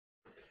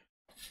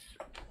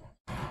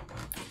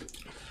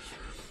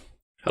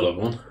Hello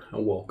everyone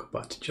and welcome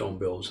back to John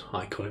Bill's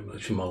Iconic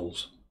Military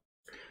Models.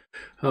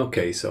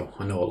 Okay, so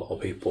I know a lot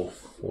of people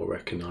will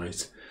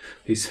recognise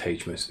this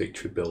HMS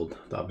Victory build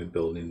that I've been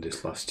building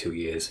this last 3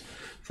 years,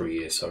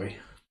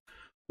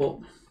 but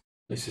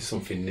this is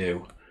something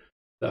new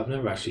that I've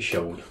never actually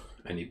shown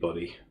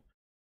anybody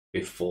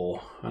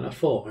before, and I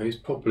thought it was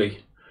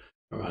probably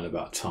around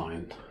about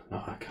time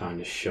that I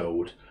kind of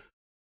showed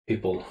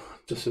people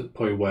just at the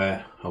point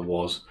where I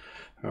was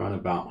around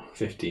about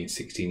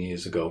 15-16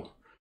 years ago.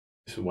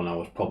 This is when I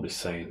was probably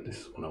saying,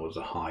 this is when I was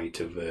the height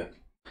of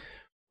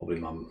probably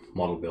my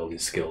model building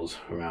skills.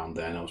 Around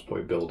then I was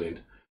probably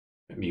building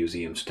at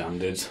museum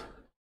standards,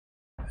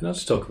 and I'll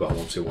just talk about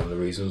one of the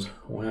reasons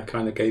why I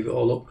kind of gave it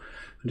all up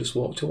and just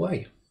walked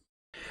away.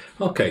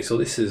 Okay, so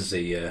this is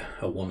a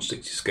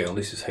 1/60 scale.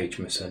 This is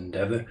HMS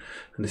Endeavour,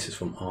 and this is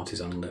from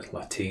Artisan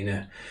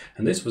Latina,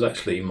 and this was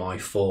actually my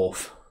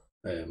fourth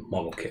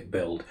model kit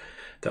build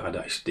that I'd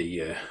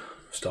actually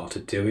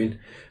started doing.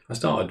 I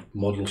started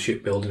model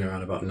shipbuilding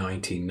around about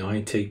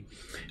 1990,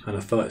 and I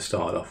first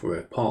started off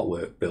with part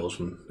work builds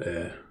from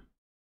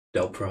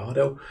Del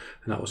Prado,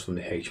 and that was from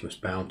the HMS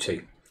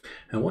Bounty.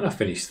 And when I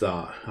finished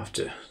that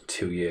after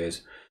 2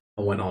 years,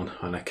 I went on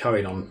and I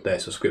carried on their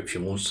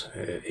subscription. Once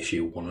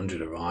issue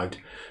 100 arrived,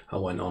 I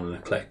went on and I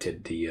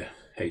collected the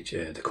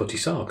Cutty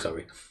Sark,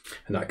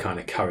 and that kind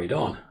of carried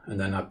on. And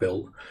then I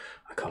built,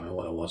 I can't remember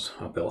what it was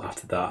I built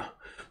after that,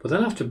 but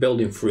then after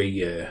building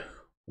 3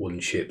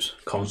 wooden ships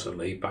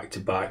constantly back to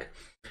back,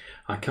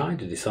 I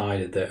kind of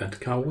decided that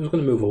I was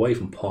going to move away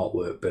from part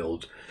work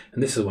builds,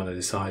 and this is when I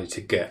decided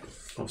to get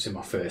obviously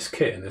my first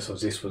kit, and this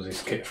was this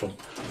kit from,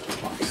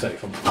 like I say,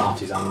 from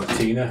Artisan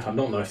Latina. I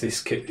don't know if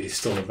this kit is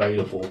still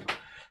available,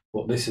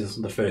 but this is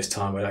the first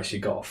time I'd actually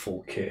got a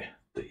full kit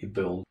that you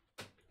build.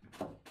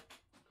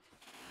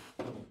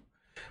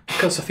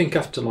 Because I think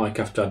after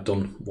I'd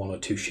done 1 or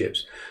 2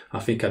 ships, I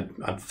think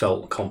I'd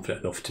felt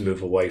confident enough to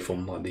move away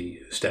from like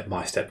the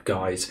step-by-step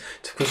guides.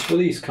 Because for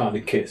these kind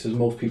of kits, as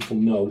most people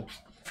know,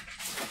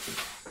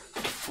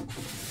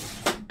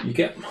 you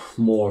get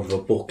more of a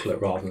booklet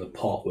rather than the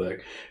part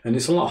work, and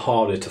it's a lot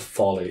harder to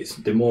follow.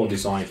 They're more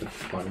designed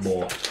for like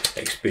more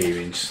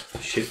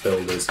experienced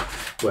shipbuilders,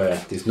 where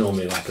there's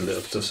normally like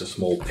just a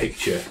small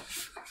picture,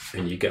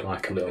 and you get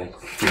like a little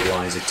few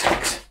lines of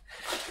text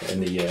in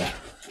the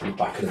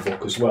back of the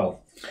book as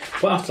well.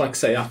 But after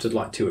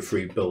like 2 or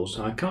 3 builds,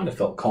 I kind of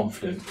felt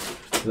confident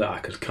that I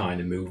could kind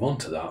of move on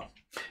to that,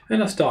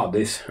 and I started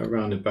this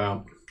around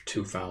about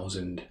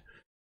 2000,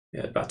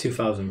 about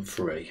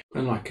 2003.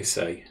 And like I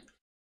say,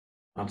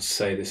 I'd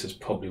say this is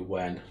probably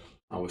when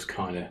I was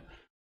kind of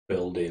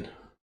building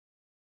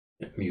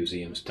at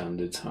museum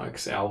standards. Like I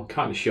say, I'll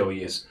kind of show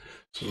you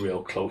some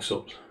real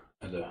close-ups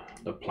of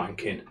the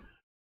planking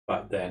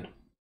back then.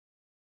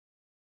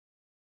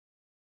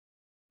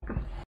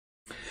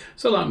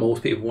 So like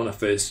most people, when I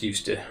first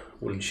used to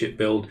wooden ship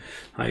build,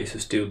 I used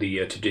to do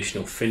the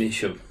traditional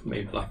finish of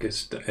maybe like a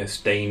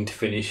stained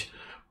finish,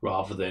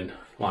 rather than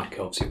like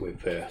obviously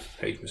with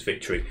HMS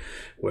Victory,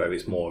 where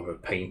it's more of a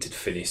painted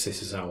finish.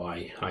 This is how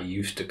I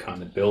used to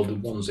kind of build the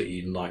ones that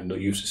you like not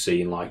used to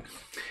seeing, like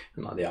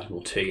the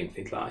Admiralty and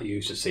things like that. You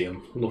used to see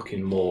them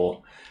looking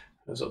more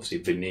as obviously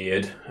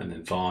veneered and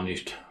then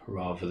varnished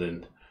rather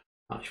than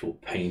actual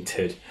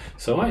painted.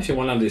 So actually,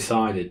 when I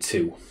decided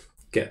to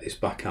get this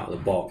back out of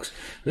the box,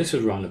 and this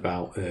was around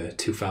about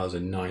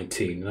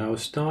 2019, and I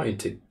was starting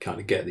to kind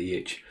of get the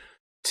itch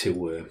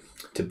to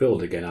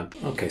build again.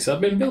 Okay, so I've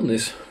been building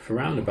this for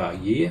around about a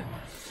year,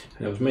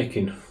 and I was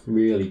making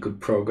really good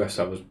progress.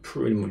 I was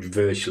pretty much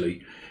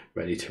virtually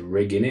ready to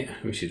rig in it,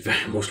 which is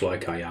very much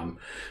like I am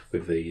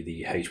with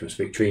the HMS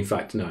Victory. In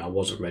fact, no, I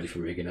wasn't ready for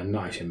rigging. I'd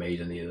not actually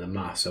made any of the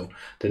mast, so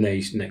the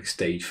next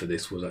stage for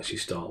this was actually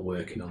start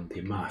working on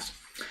the mast.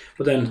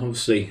 But then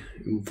obviously,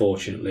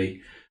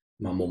 unfortunately,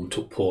 my mum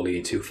took poorly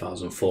in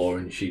 2004,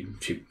 and she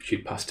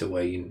passed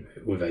away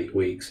with 8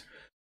 weeks.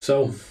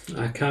 So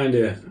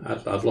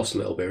I'd lost a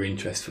little bit of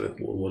interest for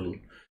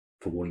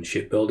wooden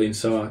shipbuilding.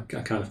 So I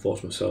kind of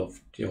forced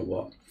myself, you know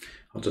what,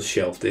 I'll just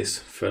shelve this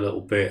for a little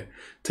bit,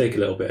 take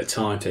a bit of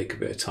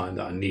time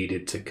that I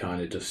needed to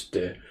kind of just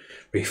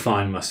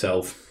refine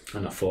myself.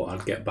 And I thought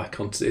I'd get back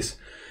onto this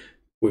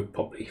with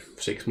probably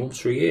 6 months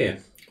to a year.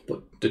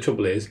 But the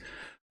trouble is,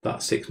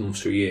 that 6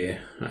 months to a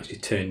year actually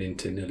turned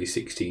into nearly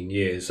 16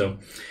 years. So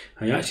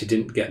I actually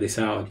didn't get this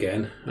out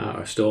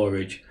of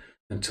storage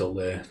until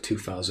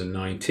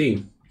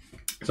 2019.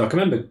 So I can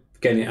remember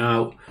getting it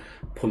out,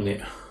 putting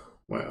it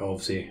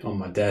obviously on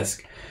my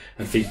desk,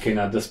 and thinking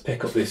I'd just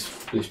pick up this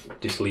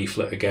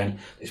leaflet again,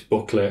 this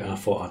booklet, and I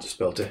thought I'd just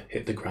be able to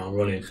hit the ground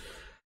running.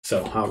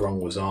 So how wrong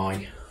was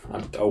I?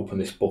 I'd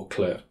opened this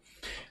booklet,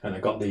 and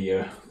I got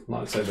the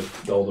like I said,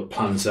 all the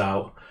plans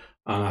out,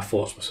 and I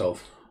thought to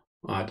myself,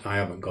 I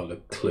haven't got a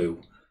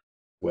clue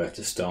where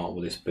to start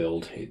with this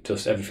build.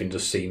 Everything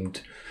just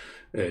seemed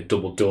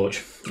double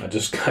Dutch.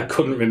 I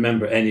couldn't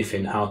remember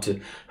anything, how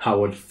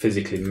I'd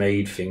physically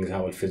made things,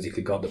 how I'd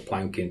physically got the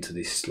plank into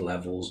these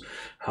levels,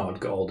 how I'd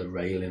got all the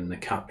railing and the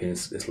capping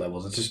into these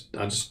levels.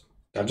 I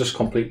just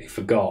completely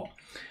forgot.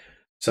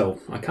 So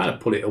I kind of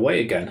put it away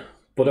again,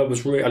 but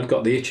I'd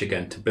got the itch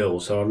again to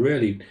build, so I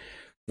really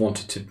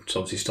wanted to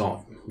obviously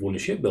start wooden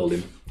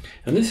shipbuilding.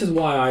 And this is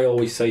why I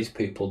always say to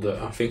people that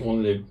I think one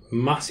of the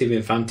massive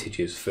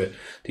advantages for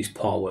these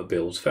part work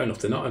builds, fair enough,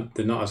 they're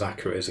not as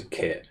accurate as a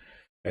kit,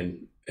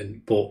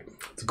 but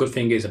the good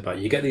thing is about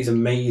you get these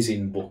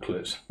amazing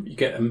booklets, you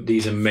get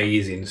these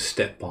amazing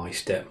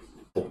step-by-step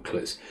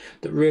booklets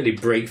that really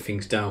break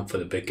things down for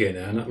the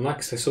beginner. And like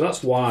I said, so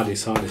that's why I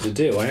decided to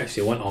do. I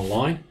actually went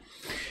online,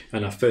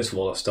 and first of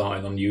all I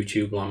started on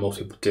YouTube like most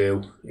people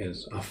do.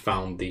 Is I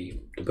found the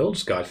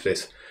builder's guide for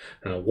this,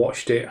 and I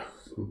watched it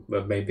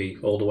maybe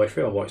all the way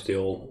through. I watched the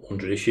all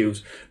 100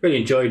 issues, really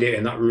enjoyed it,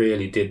 and that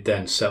really did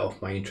then set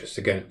off my interest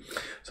again.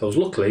 So I was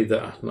lucky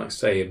that, like I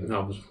say,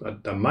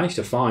 I managed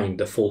to find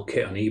the full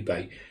kit on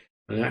eBay,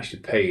 and I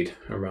actually paid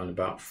around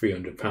about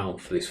 £300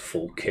 for this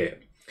full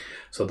kit.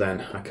 So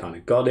then I kind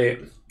of got it,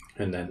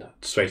 and then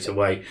straight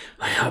away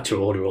I had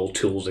to order all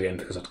tools again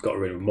because I'd got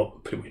rid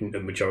of pretty much the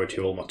majority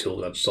of all my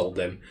tools. I'd sold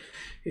them,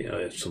 you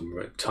know,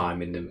 some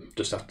time in them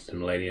just after the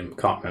Millennium,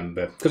 can't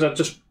remember, because I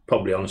just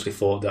probably honestly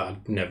thought that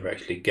I'd never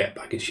actually get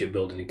back in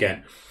shipbuilding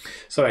again.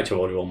 So I had to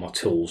order all my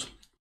tools,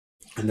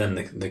 and then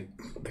the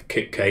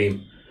kit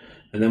came,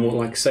 and then,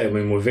 like I say, I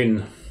mean,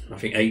 within I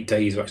think 8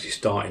 days of actually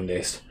starting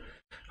this,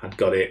 I'd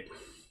got it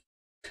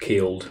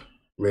keeled,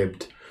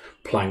 ribbed,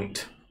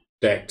 planked,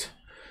 decked,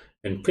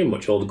 and pretty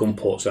much all the gun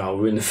ports out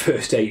within the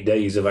first 8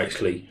 days of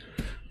actually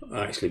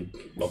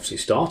obviously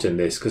starting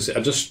this, because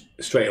I just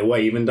straight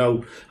away, even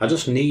though I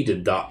just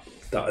needed that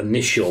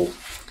initial,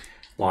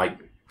 like,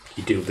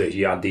 you do this,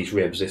 you add these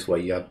ribs this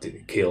way, you add the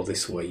keel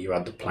this way, you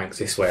add the planks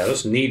this way. I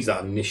just need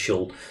that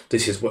initial,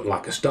 this is what,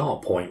 like a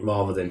start point,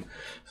 rather than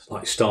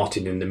like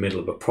starting in the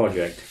middle of a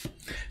project.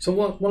 So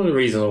one of the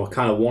reasons I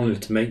kind of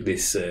wanted to make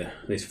this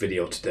this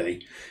video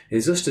today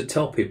is just to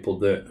tell people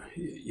that,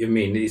 I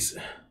mean,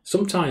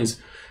 sometimes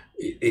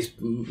it's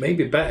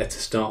maybe better to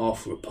start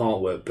off with a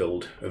part work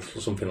build of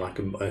something like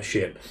a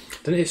ship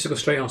than it is to go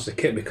straight onto the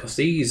kit, because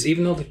these,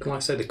 even though like I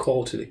said, the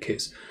quality of the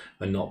kits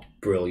are not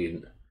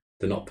brilliant,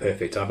 they're not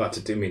perfect. I've had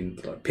to do, I mean,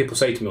 like, people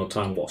say to me all the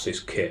time, what's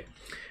this kit?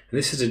 And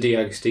this is a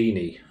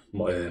deagostini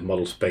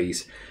model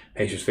space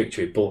HMS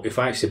Victory, but if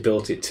I actually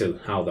built it to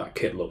how that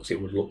kit looks,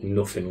 it would look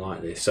nothing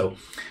like this. So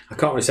I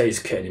can't really say it's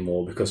a kit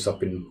anymore because I've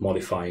been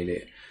modifying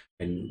it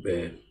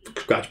and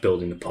scratch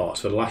building the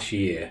parts for the last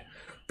year.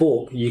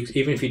 But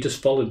even if you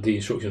just followed the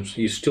instructions,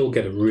 you still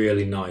get a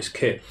really nice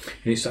kit,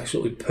 and it's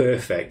absolutely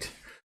perfect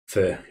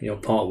for, you know,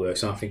 part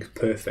works. And I think it's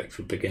perfect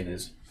for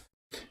beginners.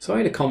 So I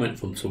had a comment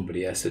from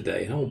somebody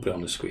yesterday, and I won't put it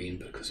on the screen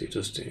because it's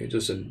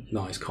just a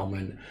nice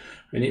comment,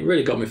 and it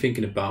really got me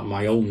thinking about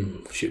my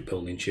own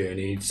shipbuilding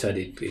journey. He said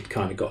he'd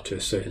kind of got to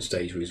a certain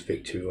stage with his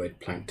Victory where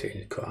he'd planked it and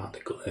he'd cut out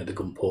the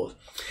gun port,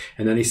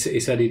 and then he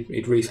said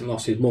he'd recently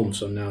lost his mum,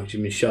 so now he's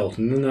in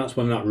Shelton, and that's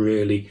when that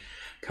really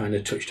kind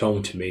of touched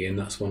home to me, and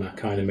that's when I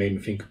kind of made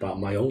me think about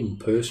my own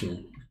personal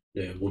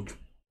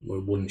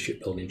wooden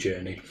shipbuilding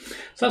journey.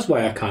 So that's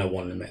why I kind of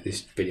wanted to make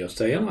this video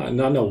today. And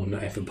I know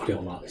not everybody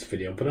will like this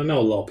video, but I know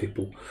a lot of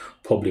people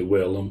probably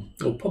will, and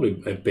will probably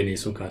have been in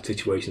some kind of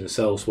situation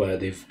themselves where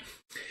they've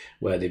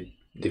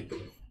been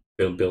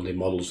building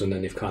models and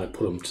then they've kind of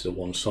put them to the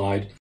one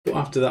side. But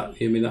after that,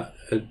 I mean, that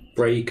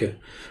break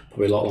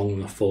probably a lot longer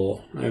than I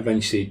thought. I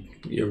eventually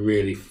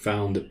really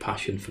found a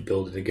passion for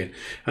building again,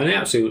 and I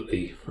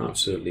absolutely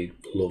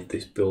love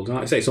this build. And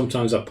like I say,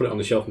 sometimes I put it on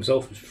the shelf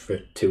myself for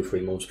 2 or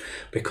 3 months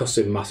because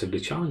they're massively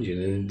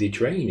challenging and they're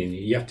draining.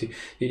 You have to,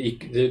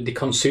 they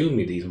consume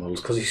me, these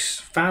models, because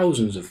it's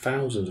thousands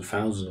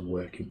of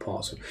working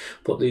parts.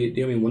 But I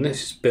mean, when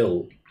this is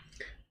built,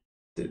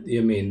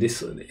 I mean,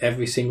 this,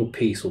 every single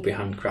piece will be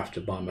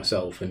handcrafted by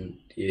myself, and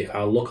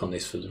I'll look on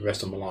this for the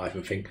rest of my life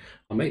and think,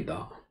 I made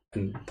that,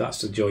 and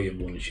that's the joy of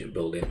wooden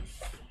shipbuilding.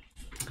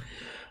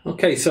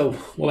 Okay, so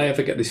will I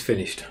ever get this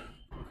finished?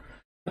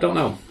 I don't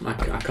know. I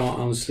can't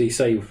honestly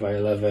say if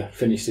I'll ever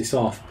finish this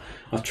off.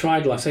 I've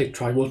tried, like I say,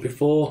 tried once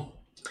before,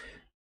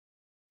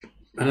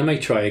 and I may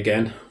try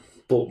again,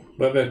 but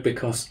whether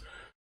because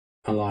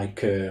I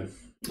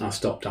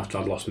stopped after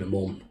I'd lost my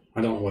mum,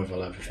 I don't know whether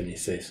I'll ever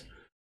finish this,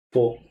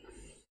 but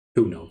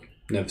who knows?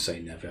 Never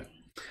say never.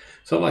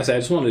 So like I say, I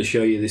just wanted to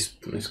show you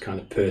this kind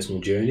of personal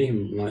journey,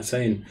 and like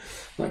saying,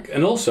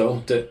 and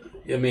also that,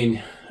 I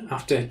mean,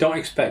 don't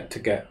expect to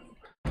get,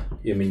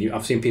 I mean,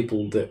 I've seen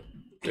people that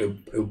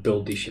who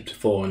build these ships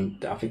before,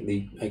 and I think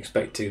they're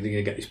going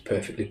to get this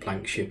perfectly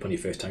planked ship on your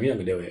first time. You're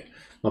not going to do it.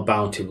 My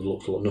Bounty would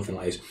look nothing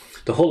like this.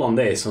 The hull on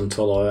this,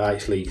 until I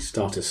actually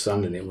started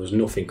sanding it, was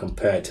nothing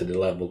compared to the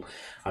level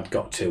I'd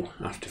got to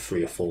after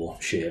 3 or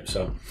 4 ships.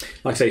 So,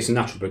 like I say, it's a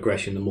natural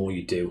progression. The more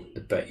you do, the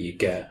better you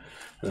get.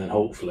 And then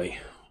hopefully,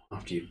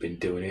 after you've been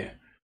doing it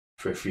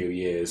for a few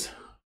years,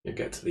 you'll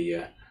get to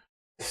the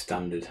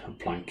standard of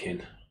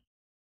planking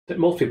that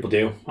most people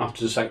do after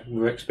just like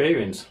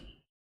experience.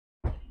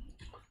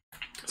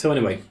 So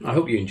anyway, I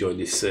hope you enjoyed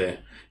this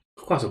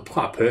quite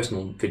a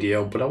personal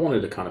video, but I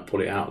wanted to kind of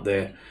put it out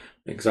there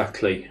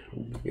exactly.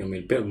 I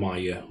mean, a bit of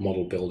my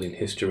model building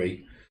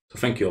history, So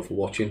thank you all for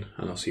watching,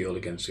 and I'll see you all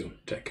again soon.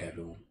 Take care,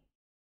 everyone.